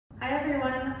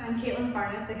everyone, I'm Caitlin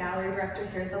Farnett, the Gallery Director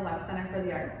here at the Lux Center for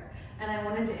the Arts, and I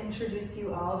wanted to introduce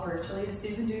you all virtually to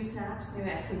Susan Dewsnap's new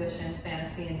exhibition,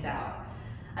 Fantasy and Doubt.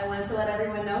 I wanted to let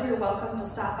everyone know you're welcome to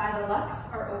stop by the Lux.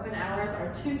 Our open hours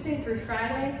are Tuesday through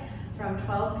Friday from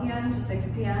 12 p.m. to 6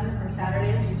 p.m. or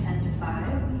Saturdays from 10 to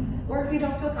 5. Or if you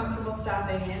don't feel comfortable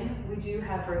stopping in, we do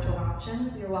have virtual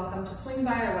options. You're welcome to swing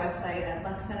by our website at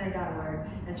luxcenter.org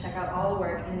and check out all the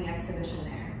work in the exhibition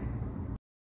there.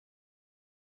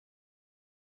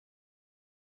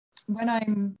 When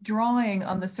I'm drawing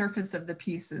on the surface of the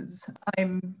pieces,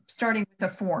 I'm starting with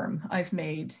a form I've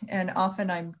made, and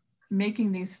often I'm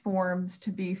making these forms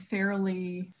to be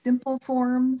fairly simple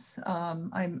forms.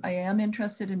 I am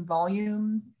interested in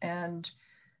volume, and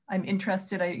I'm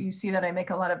interested, you see that I make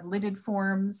a lot of lidded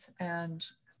forms, and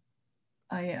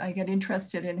I get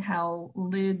interested in how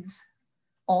lids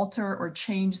alter or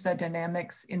change the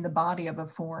dynamics in the body of a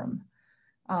form.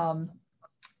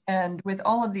 And with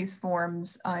all of these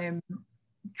forms, I am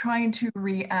trying to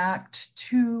react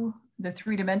to the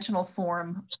three-dimensional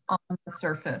form on the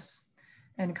surface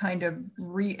and kind of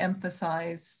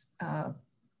re-emphasize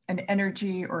an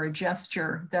energy or a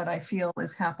gesture that I feel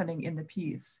is happening in the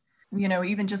piece. You know,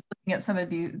 even just looking at some of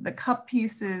the cup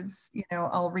pieces, you know,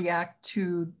 I'll react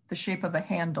to the shape of a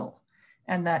handle,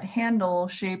 and that handle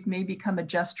shape may become a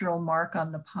gestural mark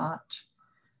on the pot.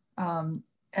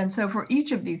 And so for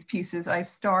each of these pieces, I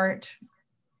start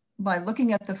by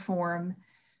looking at the form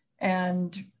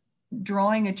and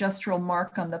drawing a gestural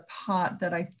mark on the pot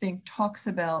that I think talks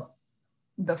about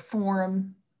the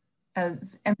form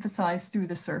as emphasized through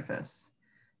the surface.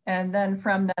 And then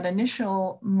from that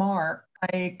initial mark,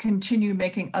 I continue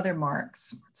making other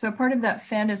marks. So part of that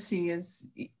fantasy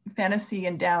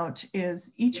and doubt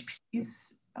is each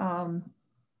piece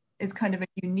is kind of a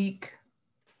unique,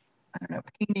 I don't know,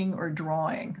 painting or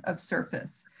drawing of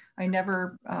surface. I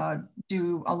never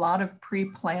do a lot of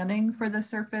pre-planning for the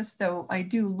surface, though I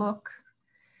do look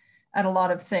at a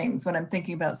lot of things when I'm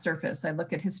thinking about surface. I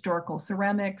look at historical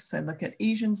ceramics, I look at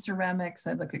Asian ceramics,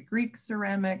 I look at Greek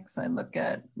ceramics, I look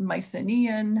at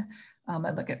Mycenaean,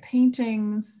 I look at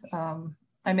paintings. I'm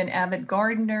an avid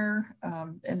gardener.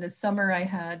 In the summer I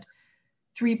had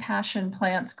 3 passion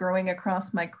plants growing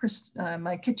across my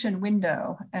kitchen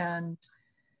window, and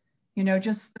you know,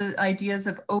 just the ideas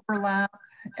of overlap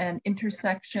and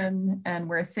intersection, and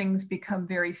where things become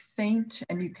very faint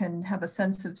and you can have a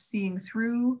sense of seeing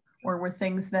through, or where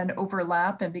things then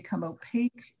overlap and become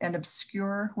opaque and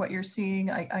obscure what you're seeing.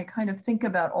 I kind of think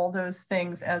about all those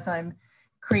things as I'm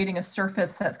creating a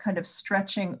surface that's kind of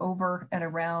stretching over and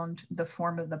around the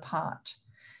form of the pot.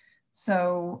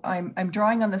 So I'm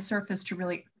drawing on the surface to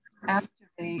really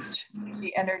activate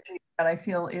the energy that I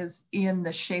feel is in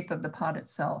the shape of the pot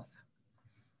itself.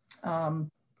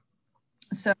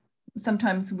 So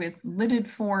sometimes with lidded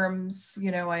forms, you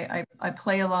know, I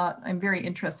play a lot. I'm very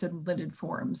interested in lidded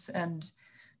forms, and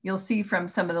you'll see from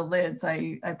some of the lids,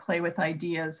 I play with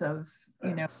ideas of,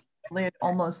 you know, lid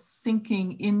almost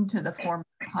sinking into the form of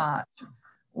the pot,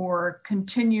 or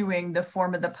continuing the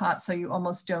form of the pot so you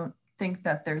almost don't think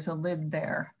that there's a lid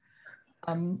there.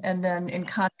 And then in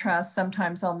contrast,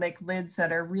 sometimes I'll make lids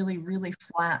that are really, really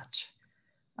flat,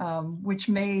 which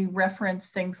may reference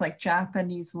things like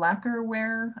Japanese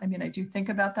lacquerware. I mean, I do think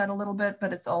about that a little bit,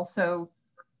 but it's also,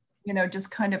 you know,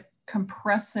 just kind of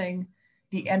compressing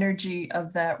the energy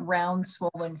of that round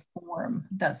swollen form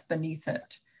that's beneath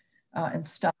it and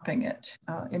stopping it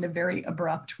in a very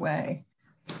abrupt way.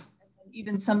 And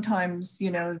even sometimes, you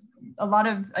know, a lot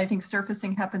of, I think,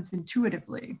 surfacing happens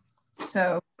intuitively.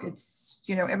 So it's,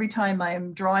 you know, every time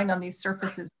I'm drawing on these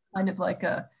surfaces, kind of like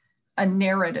a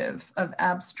narrative of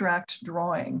abstract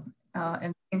drawing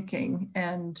and thinking,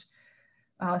 and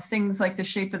things like the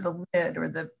shape of the lid or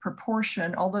the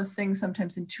proportion, all those things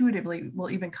sometimes intuitively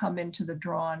will even come into the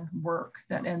drawn work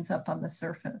that ends up on the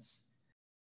surface.